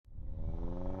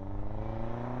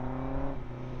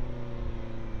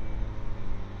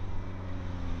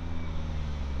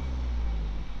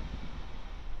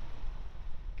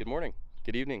good morning,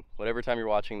 good evening, whatever time you're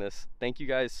watching this. Thank you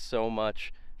guys so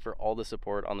much for all the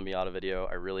support on the Miata video.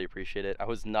 I really appreciate it. I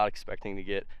was not expecting to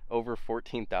get over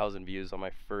 14,000 views on my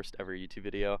first ever YouTube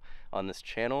video on this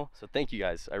channel. So thank you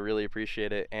guys, I really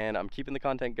appreciate it. And I'm keeping the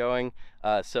content going.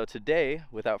 So today,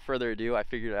 without further ado, I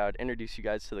figured I'd introduce you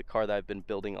guys to the car that I've been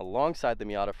building alongside the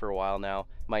Miata for a while now.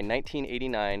 My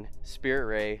 1989 Spirit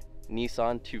Rei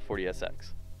Nissan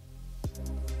 240sx.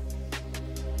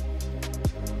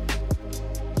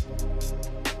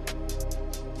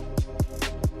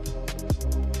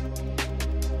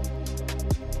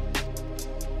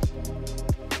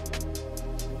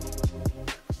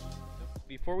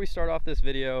 Before we start off this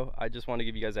video, I just want to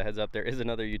give you guys a heads up. There is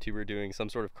another YouTuber doing some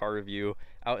sort of car review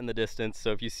out in the distance.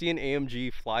 So if you see an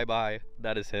AMG fly by,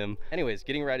 that is him. Anyways,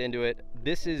 getting right into it.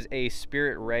 This is a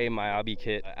Spirit Rei Miyabi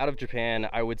kit out of Japan.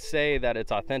 I would say that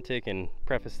it's authentic and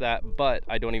preface that, but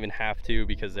I don't even have to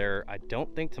because I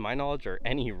don't think to my knowledge are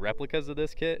any replicas of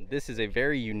this kit. This is a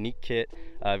very unique kit,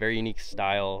 a very unique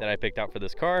style that I picked out for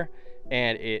this car.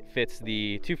 And it fits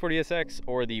the 240sx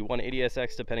or the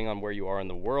 180sx depending on where you are in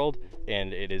the world,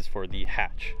 and it is for the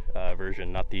hatch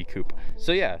version, not the coupe.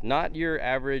 So yeah, not your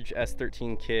average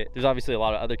S13 kit. There's obviously a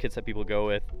lot of other kits that people go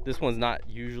with. This one's not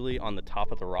usually on the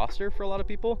top of the roster for a lot of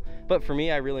people, but for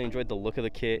me, I really enjoyed the look of the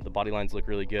kit. The body lines look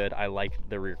really good. I like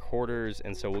the rear quarters,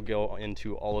 and so we'll go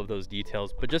into all of those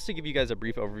details. But just to give you guys a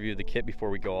brief overview of the kit before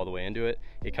we go all the way into it,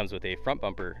 it comes with a front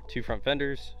bumper, 2 front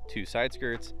fenders, 2 side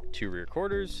skirts, 2 rear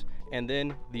quarters, and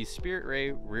then the Spirit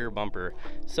Rei rear bumper.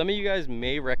 Some of you guys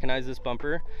may recognize this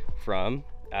bumper from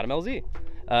Adam LZ.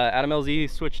 Adam LZ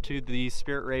switched to the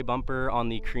Spirit Rei bumper on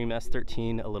the cream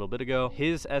S13 a little bit ago.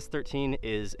 His S13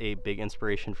 is a big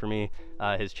inspiration for me.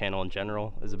 His channel in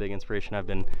general is a big inspiration. I've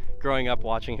been growing up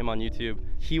watching him on YouTube.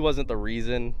 He wasn't the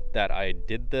reason that I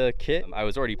did the kit. I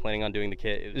was already planning on doing the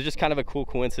kit. It was just kind of a cool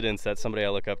coincidence that somebody I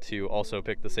look up to also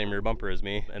picked the same rear bumper as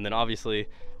me. And then obviously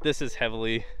this is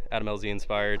heavily Adam LZ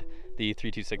inspired, the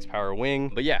 326 power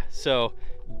wing. But yeah, so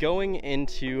going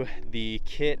into the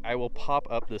kit, I will pop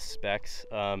up the specs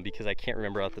because I can't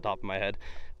remember off the top of my head,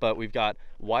 but we've got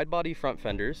wide body front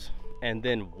fenders and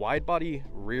then wide body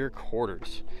rear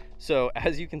quarters. So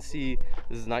as you can see,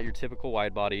 this is not your typical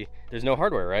wide body. There's no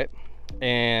hardware, right?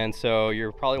 And so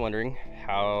you're probably wondering,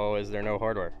 how is there no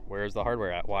hardware? Where's the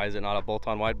hardware at? Why is it not a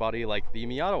bolt-on wide body like the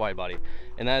Miata wide body?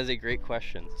 And that is a great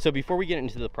question. So before we get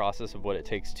into the process of what it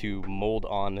takes to mold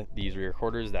on these rear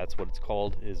quarters, that's what it's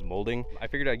called, is molding, I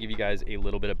figured I'd give you guys a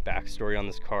little bit of backstory on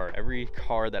this car. Every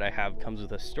car that I have comes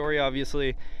with a story,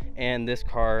 obviously, and this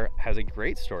car has a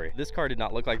great story. This car did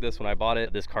not look like this when I bought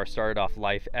it. This car started off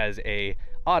life as a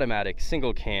automatic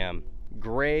single cam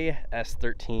gray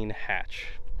S13 hatch.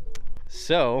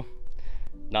 So,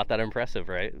 not that impressive,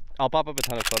 right? I'll pop up a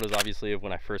ton of photos, obviously, of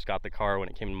when I first got the car, when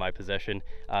it came into my possession.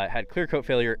 It had clear coat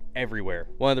failure everywhere.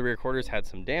 One of the rear quarters had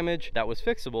some damage that was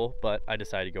fixable, but I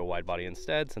decided to go wide body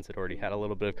instead since it already had a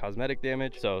little bit of cosmetic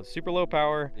damage. So super low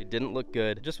power, it didn't look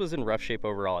good. It just was in rough shape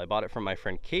overall. I bought it from my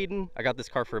friend Caden. I got this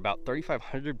car for about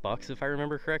 3,500 bucks if I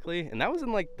remember correctly, and that was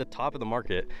in like the top of the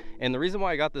market. And the reason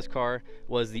why I got this car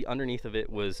was the underneath of it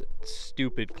was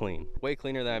stupid clean. Way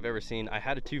cleaner than I've ever seen. I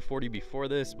had a 240 before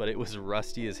this, but it was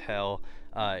rusty as hell.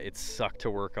 It sucked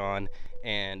to work on,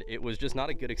 and it was just not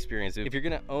a good experience. If you're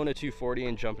gonna own a 240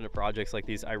 and jump into projects like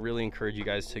these, I really encourage you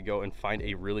guys to go and find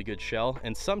a really good shell.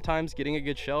 And sometimes getting a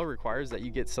good shell requires that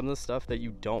you get some of the stuff that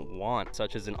you don't want,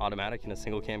 such as an automatic and a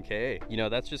single cam KA. You know,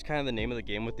 that's just kind of the name of the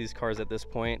game with these cars at this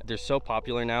point. They're so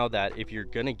popular now that if you're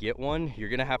gonna get one, you're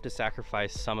gonna have to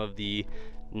sacrifice some of the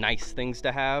nice things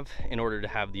to have in order to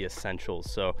have the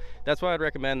essentials. So that's what I'd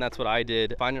recommend. That's what I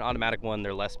did. Find an automatic one.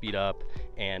 They're less beat up,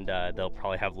 and they'll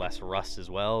probably have less rust as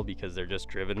well because they're just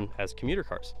driven as commuter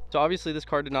cars. So obviously this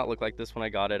car did not look like this when I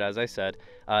got it. As I said,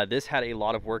 this had a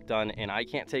lot of work done, and I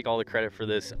can't take all the credit for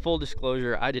this. Full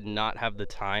disclosure, I did not have the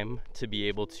time to be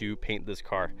able to paint this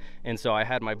car, and so I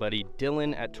had my buddy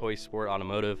Dylan at Toy Sport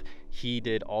Automotive. He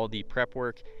did all the prep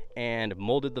work and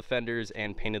molded the fenders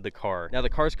and painted the car. Now the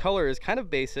car's color is kind of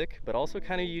basic, but also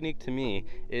kind of unique to me.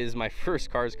 It is my first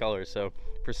car's color. So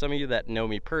for some of you that know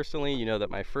me personally, you know that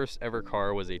my first ever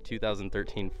car was a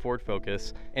 2013 Ford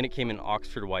Focus, and it came in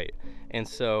Oxford white. And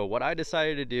so what I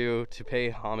decided to do to pay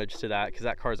homage to that, because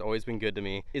that car has always been good to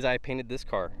me, is I painted this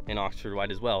car in Oxford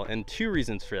white as well. And two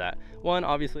reasons for that. One,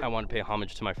 obviously I want to pay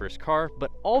homage to my first car,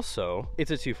 but also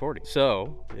it's a 240.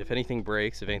 So if anything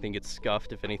breaks, if anything gets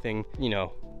scuffed, if anything, you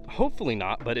know, hopefully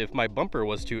not, but if my bumper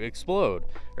was to explode,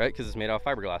 right, because it's made out of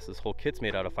fiberglass, this whole kit's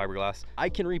made out of fiberglass, I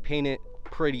can repaint it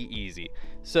pretty easy.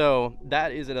 So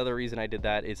that is another reason I did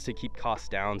that, is to keep costs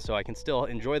down so I can still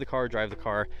enjoy the car, drive the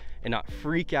car, and not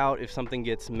freak out if something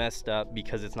gets messed up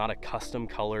because it's not a custom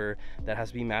color that has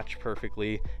to be matched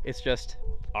perfectly. It's just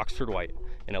Oxford white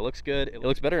and it looks good. It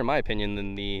looks better in my opinion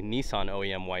than the Nissan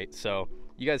OEM white. So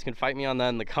you guys can fight me on that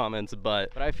in the comments,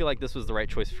 but I feel like this was the right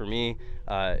choice for me.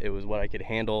 It was what I could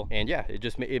handle, and yeah,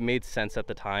 it made sense at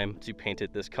the time to paint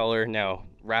it this color. Now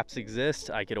wraps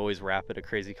exist. I could always wrap it a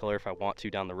crazy color if I want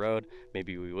to down the road.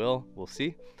 Maybe we will, we'll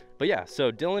see. But yeah,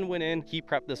 so Dylan went in, he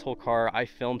prepped this whole car. I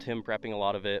filmed him prepping a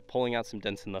lot of it, pulling out some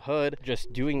dents in the hood,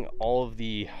 just doing all of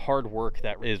the hard work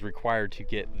that is required to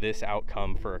get this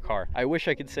outcome for a car. I wish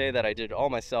I could say that I did it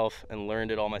all myself and learned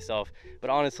it all myself,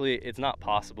 but honestly, it's not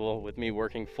possible with me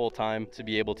working full-time to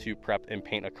be able to prep and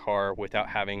paint a car without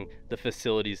having the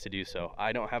facilities to do so.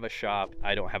 I don't have a shop,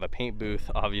 I don't have a paint booth,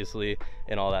 obviously,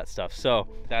 and all that stuff. So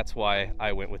that's why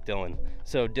I went with Dylan.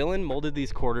 So Dylan molded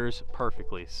these quarters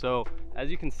perfectly. So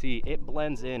as you can see, it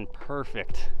blends in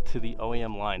perfect to the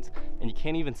OEM lines and you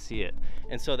can't even see it.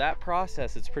 And so that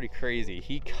process is pretty crazy.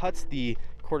 He cuts the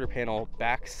quarter panel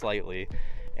back slightly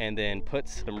and then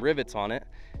puts some rivets on it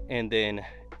and then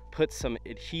puts some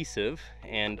adhesive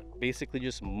and basically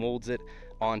just molds it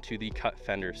onto the cut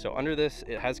fenders. So under this,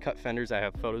 it has cut fenders. I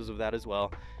have photos of that as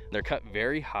well. They're cut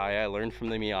very high. I learned from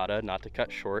the Miata not to cut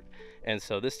short. And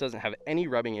so this doesn't have any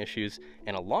rubbing issues.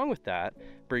 And along with that,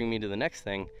 bringing me to the next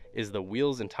thing, is the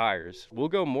wheels and tires. We'll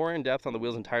go more in depth on the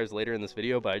wheels and tires later in this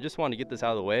video, but I just wanted to get this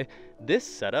out of the way. This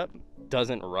setup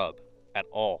doesn't rub at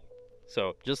all.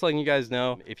 So just letting you guys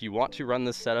know, if you want to run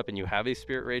this setup and you have a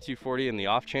Spirit Rei 240, and the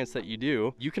off chance that you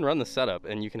do, you can run the setup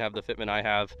and you can have the fitment I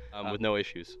have with no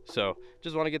issues. So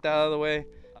just want to get that out of the way.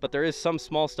 But there is some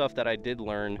small stuff that I did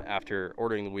learn after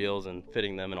ordering the wheels and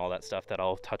fitting them and all that stuff that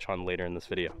I'll touch on later in this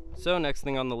video. So next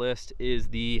thing on the list is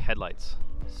the headlights.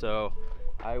 So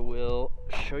I will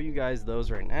show you guys those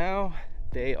right now.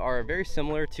 They are very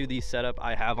similar to the setup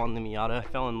I have on the Miata. I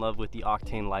fell in love with the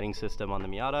octane lighting system on the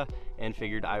Miata and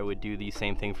figured I would do the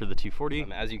same thing for the 240.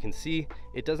 As you can see,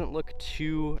 it doesn't look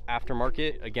too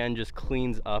aftermarket. Again, just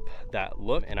cleans up that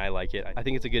look and I like it. I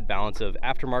think it's a good balance of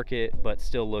aftermarket, but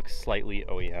still looks slightly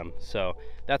OEM. So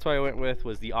that's why I went with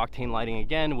was the octane lighting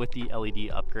again with the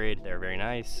LED upgrade. They're very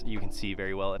nice. You can see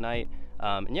very well at night.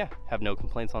 And yeah, have no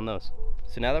complaints on those.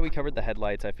 So now that we covered the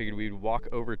headlights, I figured we'd walk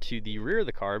over to the rear of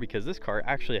the car because this car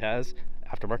actually has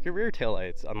aftermarket rear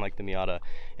taillights, unlike the Miata.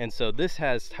 And so this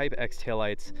has Type X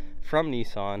taillights from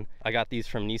Nissan. I got these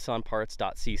from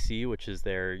nissanparts.cc, which is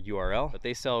their URL, but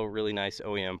they sell really nice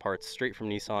OEM parts straight from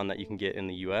Nissan that you can get in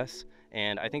the US.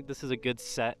 And I think this is a good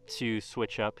set to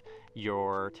switch up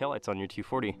your taillights on your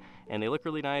 240, and they look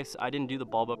really nice. I didn't do the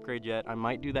bulb upgrade yet. I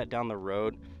might do that down the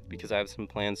road because I have some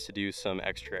plans to do some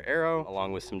extra aero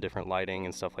along with some different lighting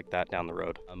and stuff like that down the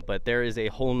road. But there is a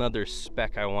whole nother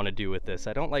spec I want to do with this.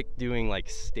 I don't like doing like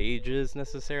stages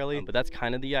necessarily, but that's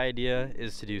kind of the idea,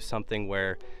 is to do something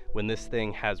where when this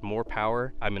thing has more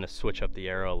power, I'm going to switch up the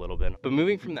aero a little bit. But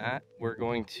moving from that, we're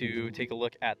going to take a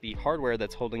look at the hardware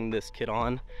that's holding this kit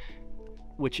on,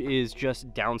 which is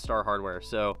just Downstar hardware.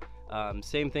 So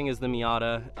same thing as the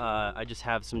Miata. I just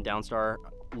have some Downstar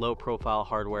low profile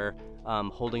hardware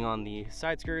holding on the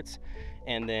side skirts,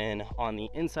 and then on the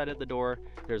inside of the door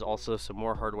there's also some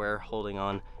more hardware holding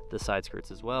on the side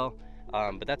skirts as well.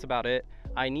 But that's about it.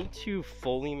 I need to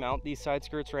fully mount these side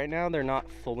skirts right now. They're not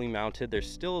fully mounted.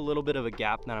 There's still a little bit of a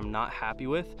gap that I'm not happy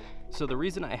with. So the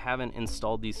reason I haven't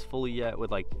installed these fully yet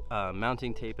with like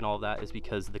mounting tape and all of that is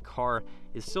because the car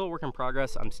is still a work in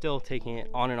progress. I'm still taking it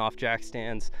on and off jack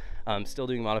stands, still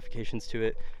doing modifications to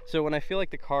it. So when I feel like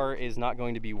the car is not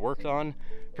going to be worked on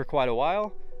for quite a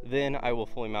while, then I will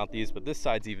fully mount these. But this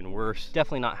side's even worse.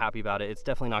 Definitely not happy about it. It's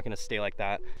definitely not going to stay like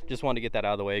that. Just wanted to get that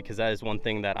out of the way because that is one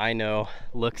thing that I know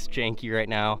looks janky right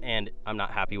now and I'm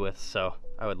not happy with. So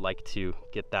I would like to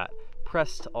get that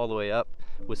pressed all the way up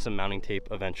with some mounting tape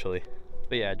eventually.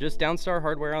 But yeah, just Downstar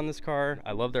hardware on this car.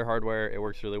 I love their hardware. It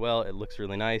works really well. It looks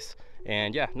really nice.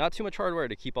 And yeah, not too much hardware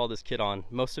to keep all this kit on.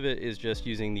 Most of it is just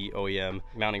using the OEM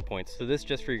mounting points. So this,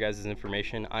 just for you guys'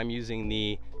 information, I'm using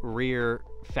the rear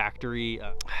factory,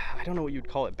 I don't know what you'd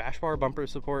call it, bash bar, bumper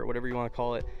support, whatever you want to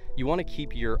call it. You want to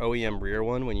keep your OEM rear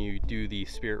one when you do the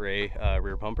Spirit Rei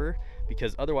rear bumper,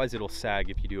 because otherwise it'll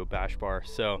sag if you do a bash bar.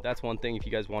 So that's one thing. If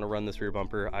you guys want to run this rear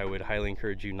bumper, I would highly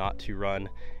encourage you not to run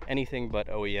anything but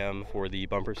OEM for the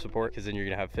bumper support, because then you're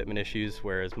gonna have fitment issues,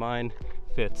 whereas mine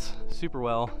fits super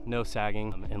well, no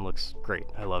sagging, and looks great.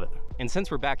 I love it. And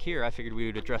since we're back here, I figured we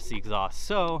would address the exhaust.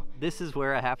 So this is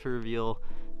where I have to reveal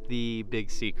the big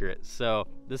secret. So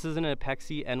this is an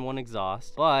Apexi N1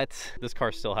 exhaust, but this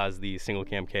car still has the single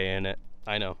cam K in it.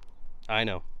 I know, I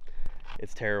know,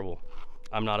 it's terrible.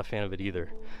 I'm not a fan of it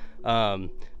either.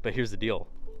 But here's the deal.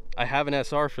 I have an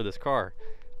SR for this car.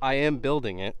 I am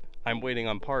building it. I'm waiting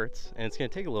on parts, and it's gonna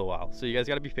take a little while, so you guys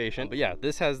gotta be patient. But yeah,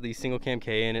 this has the single cam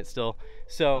K in it still.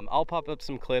 So I'll pop up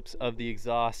some clips of the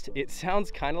exhaust. It sounds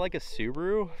kind of like a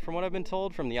Subaru from what I've been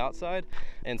told from the outside.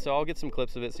 And so I'll get some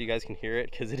clips of it so you guys can hear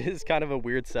it, because it is kind of a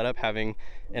weird setup having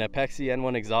an Apexi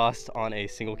N1 exhaust on a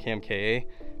single cam KA.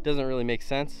 Doesn't really make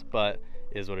sense, but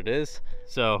is what it is.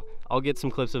 So I'll get some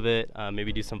clips of it,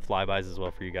 maybe do some flybys as well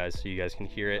for you guys so you guys can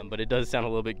hear it. But it does sound a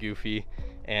little bit goofy,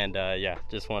 and yeah,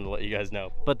 just wanted to let you guys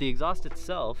know. But the exhaust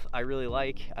itself, I really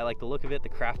like. I like the look of it. The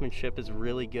craftsmanship is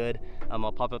really good.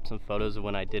 I'll pop up some photos of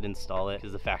when I did install it,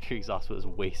 because the factory exhaust was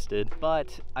wasted.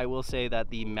 But I will say that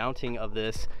the mounting of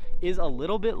this is a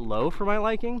little bit low for my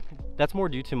liking. That's more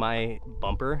due to my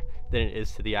bumper than it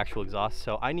is to the actual exhaust.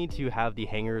 So I need to have the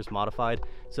hangers modified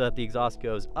so that the exhaust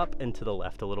goes up and to the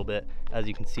left a little bit. As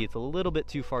you can see, it's a little bit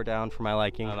too far down for my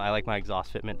liking. I like my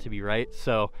exhaust fitment to be right.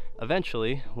 So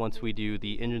eventually, once we do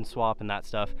the engine swap and that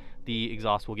stuff, the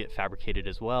exhaust will get fabricated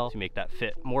as well to make that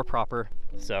fit more proper.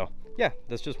 So yeah,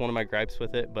 that's just one of my gripes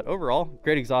with it. But overall,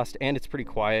 great exhaust, and it's pretty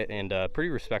quiet and pretty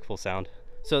respectful sound.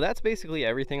 So that's basically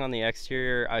everything on the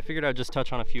exterior. I figured I'd just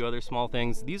touch on a few other small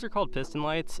things. These are called piston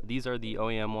lights. These are the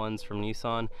OEM ones from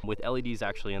Nissan with LEDs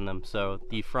actually in them. So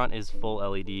the front is full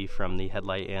LED from the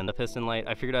headlight and the piston light.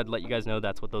 I figured I'd let you guys know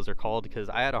that's what those are called, because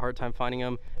I had a hard time finding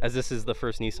them, as this is the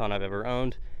first Nissan I've ever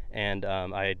owned, and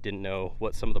I didn't know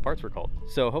what some of the parts were called.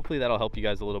 So hopefully that'll help you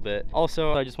guys a little bit.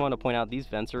 Also, I just wanted to point out these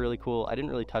vents are really cool. I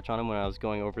didn't really touch on them when I was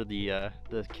going over the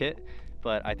kit,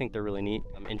 but I think they're really neat.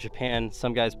 In Japan,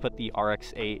 some guys put the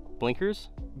RX-8 blinkers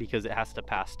because it has to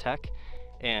pass tech.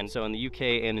 And so in the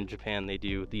UK and in Japan, they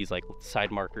do these like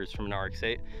side markers from an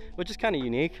RX-8, which is kind of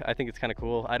unique. I think it's kind of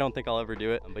cool. I don't think I'll ever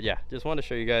do it, but yeah, just wanted to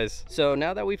show you guys. So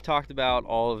now that we've talked about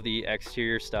all of the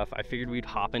exterior stuff, I figured we'd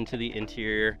hop into the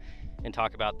interior and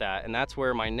talk about that. And that's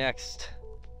where my next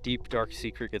deep, dark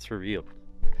secret gets revealed.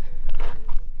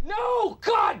 No,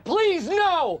 God, please,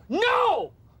 no,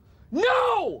 no,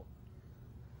 no!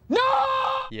 No!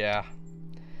 Yeah,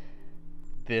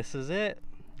 this is it.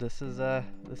 This is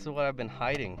what I've been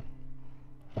hiding.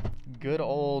 Good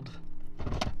old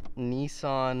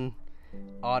Nissan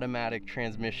automatic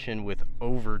transmission with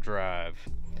overdrive.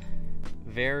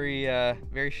 Very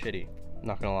shitty,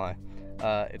 not gonna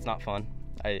lie. It's not fun.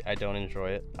 I don't enjoy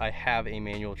it. I have a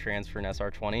manual trans for an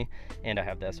SR20, and I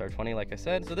have the SR20 like I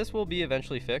said, so this will be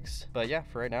eventually fixed. But yeah,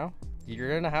 for right now,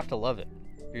 you're gonna have to love it.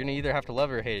 You're gonna either have to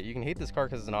love it or hate it. You can hate this car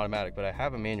because it's an automatic, but I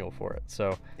have a manual for it.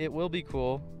 So it will be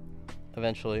cool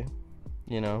eventually,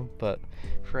 you know, but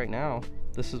for right now,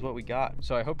 this is what we got.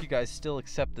 So I hope you guys still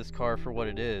accept this car for what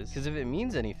it is, because if it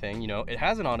means anything, you know, it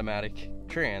has an automatic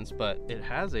trans, but it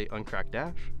has a uncracked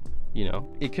dash. You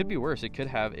know, it could be worse. It could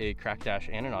have a cracked dash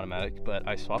and an automatic, but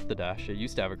I swapped the dash. It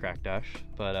used to have a cracked dash,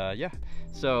 but yeah.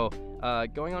 So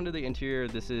going on to the interior,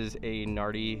 this is a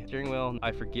Nardi steering wheel.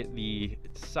 I forget the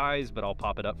size, but I'll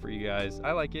pop it up for you guys.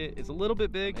 I like it. It's a little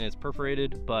bit big and it's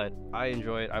perforated, but I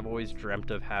enjoy it. I've always dreamt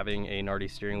of having a Nardi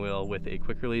steering wheel with a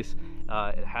quick release.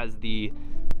 It has the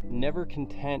Never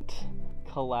Content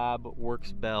collab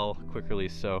Works Bell quick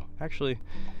release. So actually,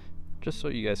 just so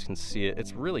you guys can see it,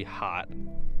 it's really hot,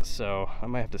 so I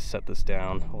might have to set this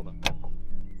down. Hold on.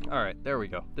 All right, there we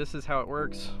go. This is how it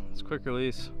works. It's quick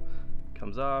release,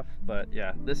 comes off. But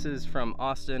yeah, this is from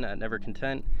Austin at Never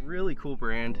Content. Really cool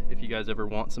brand if you guys ever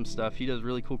want some stuff. He does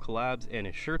really cool collabs, and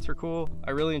his shirts are cool. I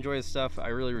really enjoy his stuff. I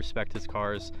really respect his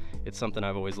cars. It's something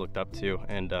I've always looked up to,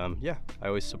 and yeah, I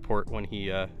always support when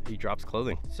he drops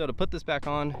clothing. So to put this back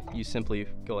on, you simply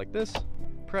go like this,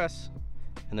 press,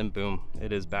 and then boom,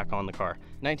 it is back on the car.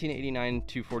 1989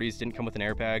 240s didn't come with an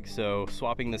airbag, so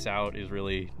swapping this out is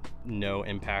really no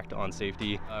impact on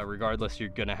safety. Regardless, you're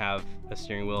gonna have a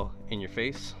steering wheel in your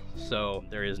face, so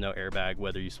there is no airbag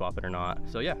whether you swap it or not.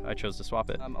 So yeah, I chose to swap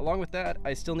it. Along with that,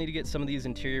 I still need to get some of these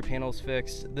interior panels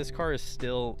fixed. This car is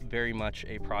still very much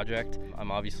a project.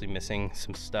 I'm obviously missing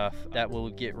some stuff that will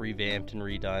get revamped and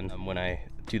redone when I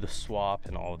do the swap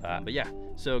and all of that. But yeah,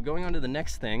 so going on to the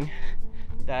next thing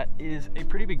that is a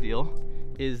pretty big deal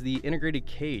is the integrated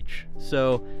cage.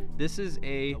 So this is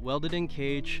a welded in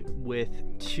cage with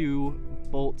 2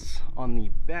 bolts on the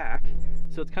back,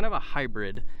 so it's kind of a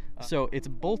hybrid. So it's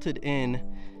bolted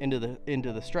into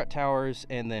the strut towers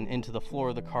and then into the floor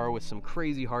of the car with some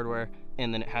crazy hardware,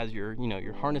 and then it has your, you know,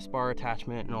 your harness bar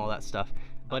attachment and all that stuff.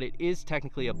 But it is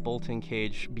technically a bolt-in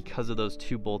cage because of those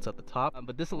 2 bolts at the top.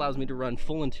 But this allows me to run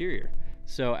full interior.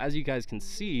 So as you guys can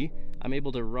see, I'm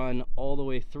able to run all the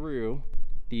way through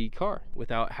the car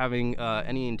without having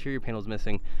any interior panels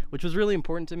missing, which was really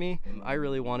important to me. I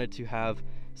really wanted to have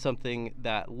something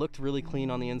that looked really clean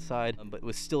on the inside, but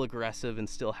was still aggressive and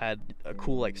still had a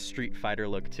cool like Street Fighter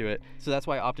look to it. So that's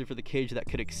why I opted for the cage that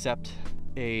could accept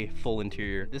a full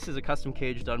interior. This is a custom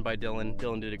cage done by Dylan.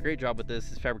 Dylan did a great job with this.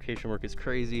 His fabrication work is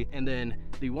crazy. And then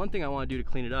the one thing I want to do to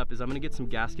clean it up is I'm going to get some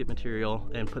gasket material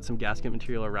and put some gasket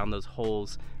material around those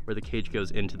holes where the cage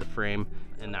goes into the frame,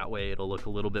 and that way it'll look a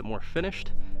little bit more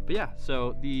finished. But yeah,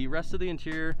 so the rest of the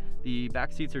interior, the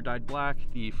back seats are dyed black.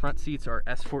 The front seats are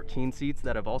S14 seats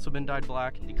that have also been dyed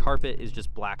black. The carpet is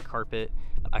just black carpet.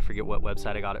 I forget what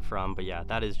website I got it from, but yeah,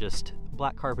 that is just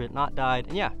black carpet, not dyed.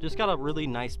 And yeah, just got a really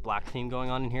nice black theme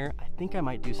going on in here. I think I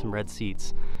might do some red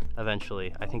seats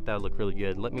eventually. I think that would look really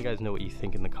good. Let me guys know what you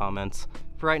think in the comments.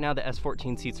 For right now, the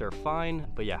S14 seats are fine,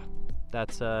 but yeah,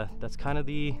 that's kind of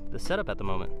the setup at the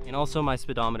moment. And also my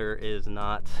speedometer is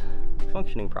not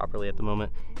functioning properly at the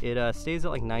moment. It stays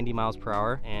at like 90 miles per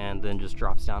hour and then just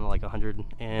drops down to like 100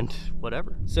 and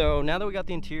whatever. So now that we got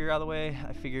the interior out of the way,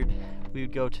 I figured we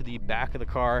would go to the back of the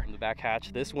car, the back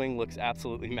hatch. This wing looks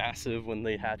absolutely massive when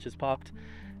the hatch is popped.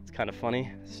 It's kind of funny.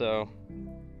 So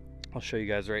I'll show you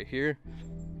guys right here.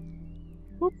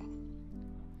 Whoop.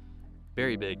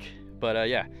 Very big. But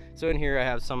yeah, so in here I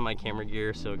have some of my camera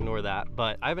gear, so ignore that.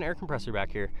 But I have an air compressor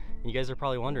back here. And you guys are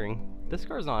probably wondering, this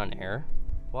car's not on air.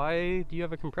 Why do you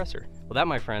have a compressor? Well, that,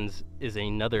 my friends, is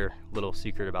another little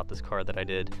secret about this car that I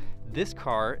did. This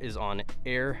car is on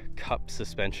air cup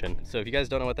suspension. So if you guys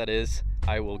don't know what that is,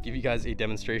 I will give you guys a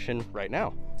demonstration right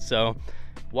now. So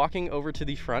walking over to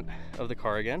the front of the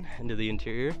car again, into the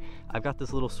interior, I've got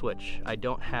this little switch. I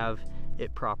don't have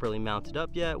it properly mounted up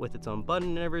yet with its own button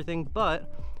and everything,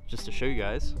 but just to show you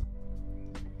guys,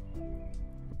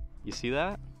 you see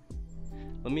that?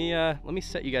 Let me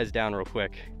set you guys down real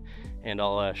quick and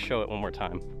I'll show it one more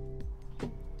time.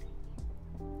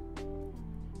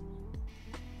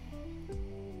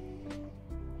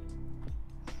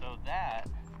 So that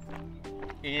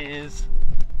is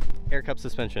air cup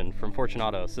suspension from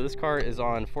Fortunato. So this car is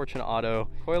on Fortunato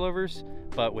coilovers,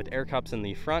 but with air cups in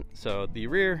the front. So the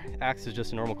rear acts as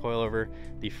just a normal coilover.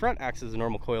 The front acts as a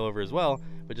normal coilover as well,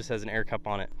 but just has an air cup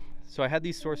on it. So I had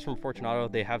these sourced from Fortunato.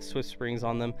 They have Swift springs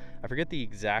on them. I forget the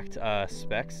exact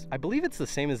specs. I believe it's the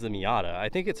same as the Miata. I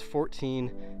think it's 14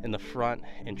 in the front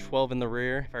and 12 in the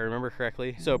rear, if I remember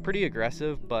correctly. So pretty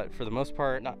aggressive, but for the most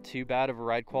part, not too bad of a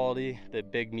ride quality. The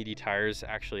big meaty tires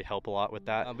actually help a lot with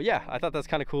that. But yeah, I thought that's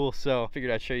kind of cool. So I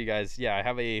figured I'd show you guys. Yeah, I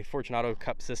have a Fortunato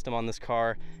cup system on this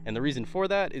car. And the reason for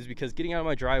that is because getting out of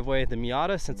my driveway, the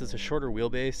Miata, since it's a shorter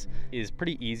wheelbase, is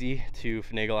pretty easy to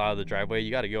finagle out of the driveway.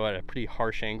 You got to go at a pretty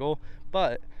harsh angle.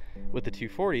 But with the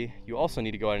 240, you also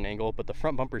need to go at an angle, but the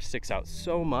front bumper sticks out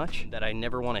so much that I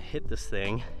never want to hit this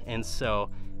thing. And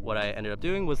so what I ended up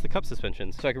doing was the cup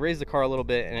suspension. So I can raise the car a little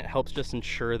bit and it helps just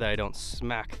ensure that I don't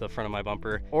smack the front of my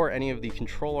bumper or any of the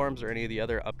control arms or any of the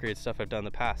other upgrade stuff I've done in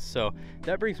the past. So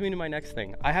that brings me to my next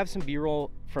thing. I have some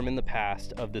B-roll from in the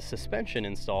past of the suspension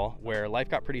install where life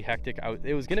got pretty hectic.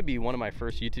 It was gonna be one of my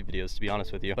first YouTube videos, to be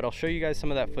honest with you, but I'll show you guys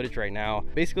some of that footage right now.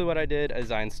 Basically what I did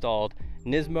is I installed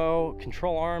Nismo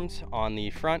control arms on the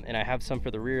front, and I have some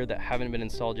for the rear that haven't been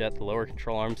installed yet, the lower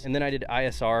control arms. And then I did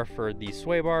ISR for the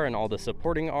sway bar and all the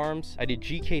supporting arms. I did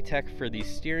GK Tech for the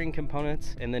steering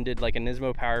components, and then did like a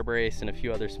Nismo power brace and a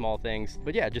few other small things.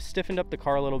 But yeah, just stiffened up the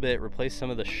car a little bit, replaced some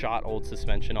of the shot old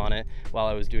suspension on it while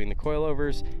I was doing the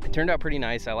coilovers. It turned out pretty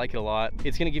nice. I like it a lot.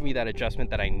 It's gonna give me that adjustment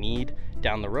that I need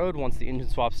down the road once the engine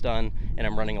swap's done and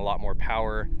I'm running a lot more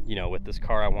power. You know, with this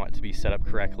car, I want it to be set up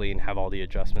correctly and have all the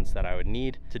adjustments that I would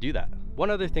need to do that. One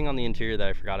other thing on the interior that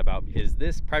I forgot about is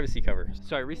this privacy cover.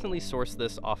 So I recently sourced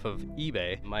this off of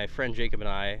eBay. My friend Jacob and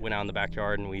I went out in the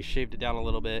backyard and we shaved it down a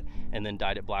little bit and then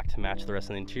dyed it black to match the rest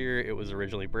of the interior. It was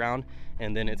originally brown,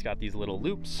 and then it's got these little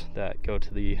loops that go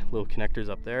to the little connectors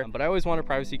up there. But I always wanted a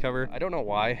privacy cover. I don't know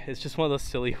why. It's just one of those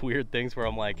silly, weird things where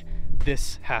I'm like,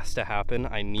 this has to happen.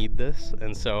 I need this.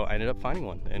 And so I ended up finding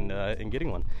one and getting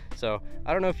one. So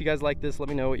I don't know if you guys like this. Let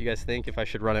me know what you guys think, if I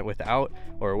should run it without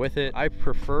or with it. I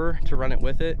prefer to run it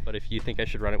with it, but if you think I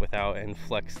should run it without and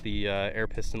flex the air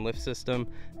piston lift system,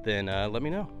 then let me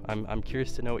know. I'm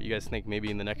curious to know what you guys think.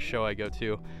 Maybe in the next show I go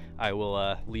to, I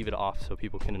will leave it off so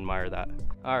people can admire that.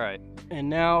 All right, and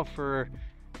now for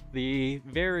the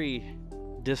very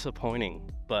disappointing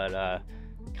but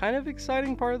kind of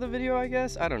exciting part of the video, I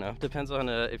guess. I don't know, depends on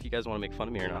if you guys want to make fun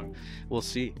of me or not. We'll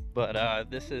see. But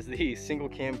this is the single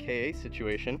cam KA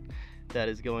situation that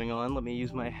is going on. Let me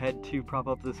use my head to prop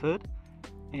up this hood,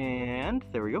 and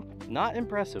there we go. Not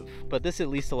impressive, but this at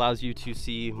least allows you to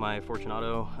see my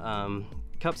Fortunato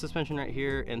cup suspension right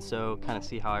here, and so kind of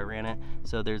see how I ran it.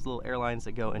 So there's little air lines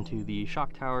that go into the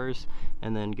shock towers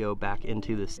and then go back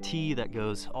into this T that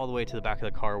goes all the way to the back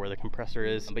of the car where the compressor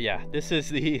is. But yeah, this is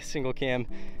the single cam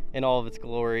in all of its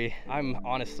glory. I'm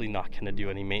honestly not gonna do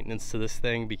any maintenance to this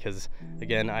thing because,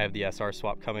 again, I have the SR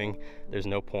swap coming. There's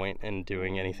no point in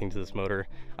doing anything to this motor.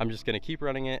 I'm just gonna keep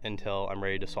running it until I'm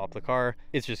ready to swap the car.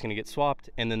 It's just gonna get swapped,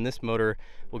 and then this motor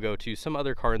will go to some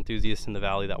other car enthusiast in the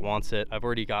valley that wants it. I've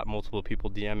already got multiple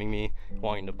people DMing me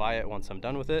wanting to buy it once I'm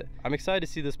done with it. I'm excited to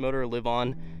see this motor live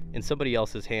on in somebody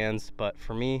else's hands, but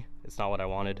for me, it's not what I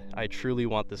wanted. I truly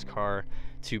want this car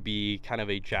to be kind of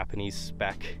a Japanese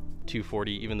spec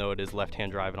 240, even though it is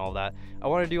left-hand drive and all that. I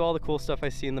want to do all the cool stuff I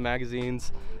see in the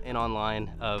magazines and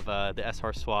online of the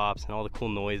SR swaps and all the cool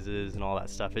noises and all that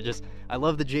stuff. I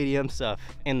love the JDM stuff,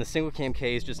 and the single cam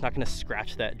K is just not going to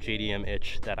scratch that JDM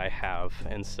itch that I have.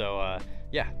 And so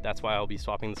yeah, that's why I'll be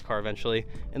swapping this car eventually,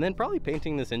 and then probably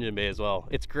painting this engine bay as well.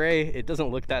 It's gray, it doesn't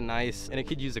look that nice, and it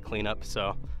could use a cleanup.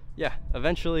 So yeah,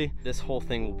 eventually this whole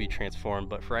thing will be transformed,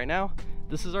 but for right now,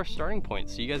 this is our starting point.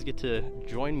 So you guys get to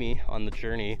join me on the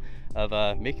journey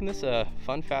of making this a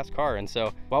fun, fast car. And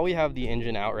so while we have the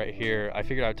engine out right here, I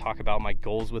figured I'd talk about my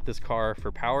goals with this car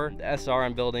for power. The SR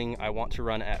I'm building, I want to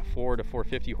run at 4 to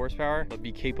 450 horsepower, but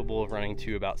be capable of running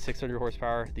to about 600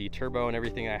 horsepower. The turbo and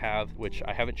everything I have, which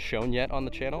I haven't shown yet on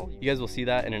the channel, you guys will see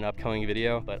that in an upcoming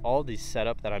video, but all the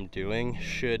setup that I'm doing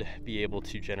should be able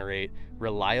to generate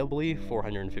reliably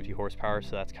 450 horsepower.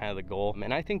 So that's kind of the goal.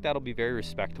 And I think that'll be very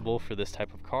respectable for this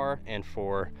type of car and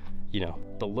for, you know,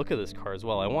 the look of this car as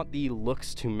well. I want the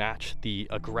looks to match the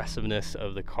aggressiveness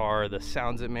of the car, the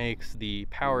sounds it makes, the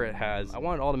power it has. I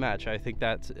want it all to match. I think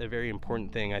that's a very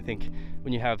important thing. I think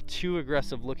when you have too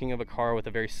aggressive looking of a car with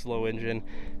a very slow engine,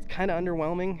 it's kind of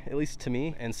underwhelming, at least to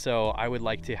me. And so I would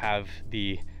like to have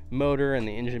the motor and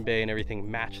the engine bay and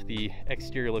everything match the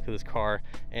exterior look of this car,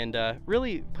 and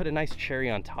really put a nice cherry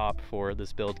on top for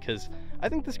this build, because I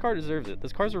think this car deserves it.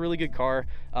 This car's a really good car.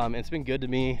 It's been good to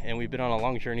me, and we've been on a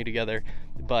long journey together,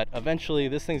 but eventually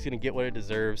this thing's gonna get what it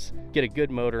deserves, get a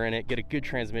good motor in it, get a good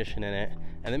transmission in it,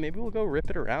 and then maybe we'll go rip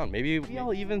it around. Maybe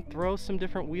I'll even throw some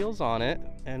different wheels on it,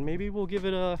 and maybe we'll give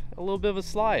it a little bit of a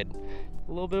slide,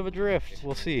 a little bit of a drift.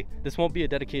 We'll see. This won't be a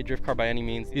dedicated drift car by any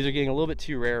means. These are getting a little bit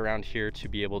too rare around here to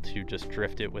be able to just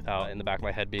drift it without in the back of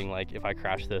my head being like, if I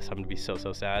crash this, I'm gonna be so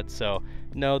sad. So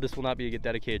no, this will not be a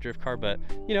dedicated drift car, but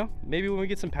you know, maybe when we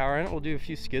get some power in it, we'll do a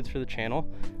few skids for the channel,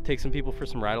 take some people for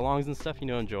some ride-alongs and stuff, you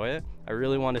know, enjoy it. I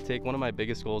really want to take one of my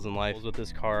biggest goals in life with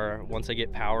this car, once I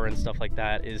get power and stuff like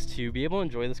that, is to be able to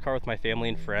enjoy this car with my family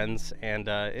and friends, and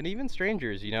even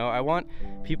strangers. You know, I want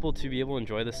people to be able to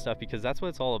enjoy this stuff because that's what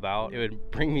it's all about. It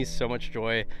would bring me so much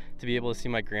joy to be able to see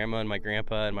my grandma and my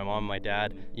grandpa and my mom and my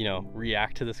dad, you know,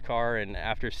 react to this car, and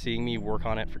after seeing me work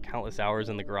on it for countless hours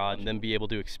in the garage, and then be able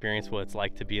to experience what it's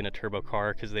like to be in a turbo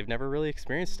car, because they've never really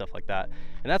experienced stuff like that.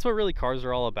 And that's what really cars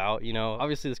are all about. You know,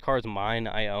 obviously this car is mine,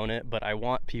 I own it, but I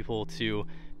want people to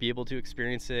be able to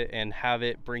experience it and have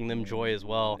it bring them joy as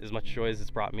well, as much joy as it's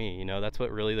brought me. You know, that's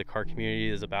what really the car community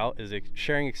is about, is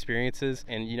sharing experiences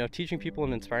and, you know, teaching people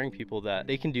and inspiring people that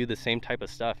they can do the same type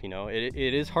of stuff. You know, it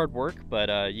is hard work,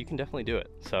 but you can definitely do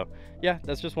it. So yeah,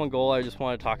 that's just one goal I just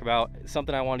want to talk about. It's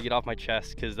something I want to get off my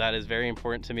chest because that is very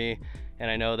important to me. And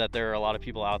I know that there are a lot of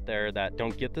people out there that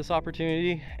don't get this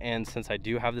opportunity. And since I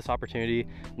do have this opportunity,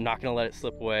 I'm not gonna let it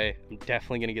slip away. I'm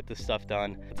definitely gonna get this stuff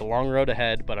done. It's a long road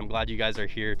ahead, but I'm glad you guys are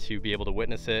here to be able to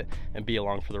witness it and be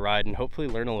along for the ride and hopefully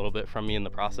learn a little bit from me in the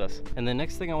process. And the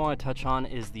next thing I wanna touch on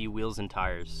is the wheels and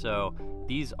tires. So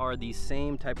these are the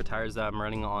same type of tires that I'm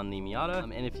running on the Miata.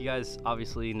 And if you guys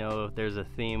obviously know, there's a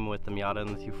theme with the Miata and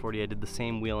the 240. I did the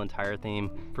same wheel and tire theme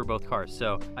for both cars.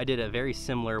 So I did a very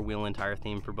similar wheel and tire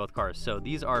theme for both cars. So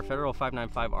these are Federal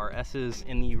 595 RSs.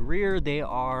 In the rear, they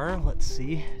are, let's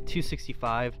see,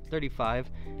 265, 35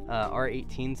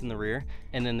 R18s in the rear.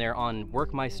 And then they're on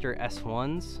Work Miester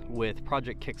S1s with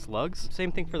Project Kicks lugs.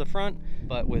 Same thing for the front,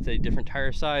 but with a different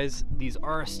tire size. These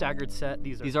are a staggered set.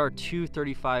 These are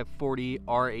 235/40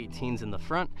 R18s in the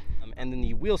front. And then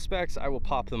the wheel specs, I will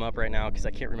pop them up right now because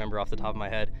I can't remember off the top of my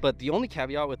head. But the only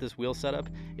caveat with this wheel setup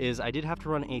is I did have to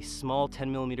run a small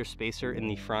 10mm spacer in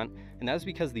the front, and that was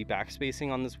because the back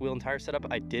spacing on this wheel and tire setup,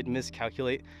 I did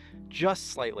miscalculate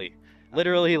just slightly.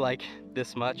 Literally like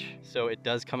this much. So it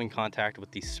does come in contact with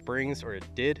the springs, or it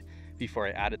did before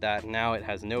I added that. Now it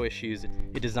has no issues.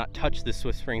 It does not touch the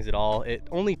Swift springs at all. It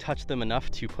only touched them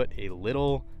enough to put a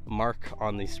little mark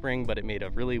on the spring, but it made a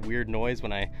really weird noise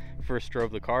when I first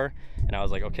drove the car, and I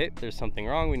was like, okay, there's something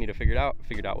wrong, we need to figure it out.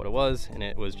 Figured out what it was, and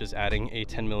it was just adding a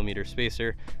 10mm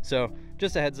spacer. So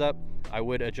just a heads up, I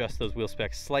would adjust those wheel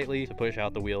specs slightly to push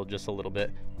out the wheel just a little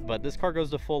bit. But this car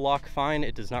goes to full lock fine.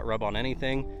 It does not rub on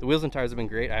anything. The wheels and tires have been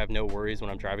great. I have no worries when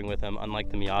I'm driving with them. Unlike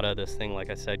the Miata, this thing,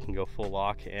 like I said, can go full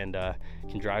lock and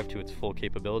can drive to its full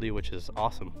capability, which is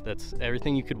awesome. That's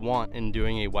everything you could want in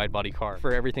doing a wide body car,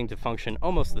 for everything to function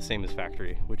almost the same as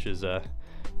factory, which is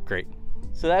great.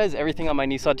 So that is everything on my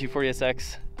Nissan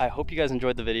 240sx. I hope you guys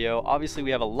enjoyed the video. Obviously, we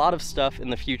have a lot of stuff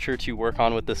in the future to work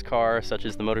on with this car, such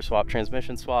as the motor swap,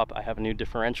 transmission swap. I have a new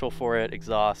differential for it,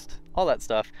 exhaust, all that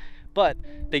stuff. But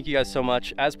thank you guys so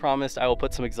much. As promised, I will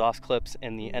put some exhaust clips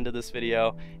in the end of this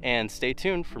video, and stay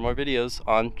tuned for more videos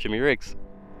on Jimmy Rigs.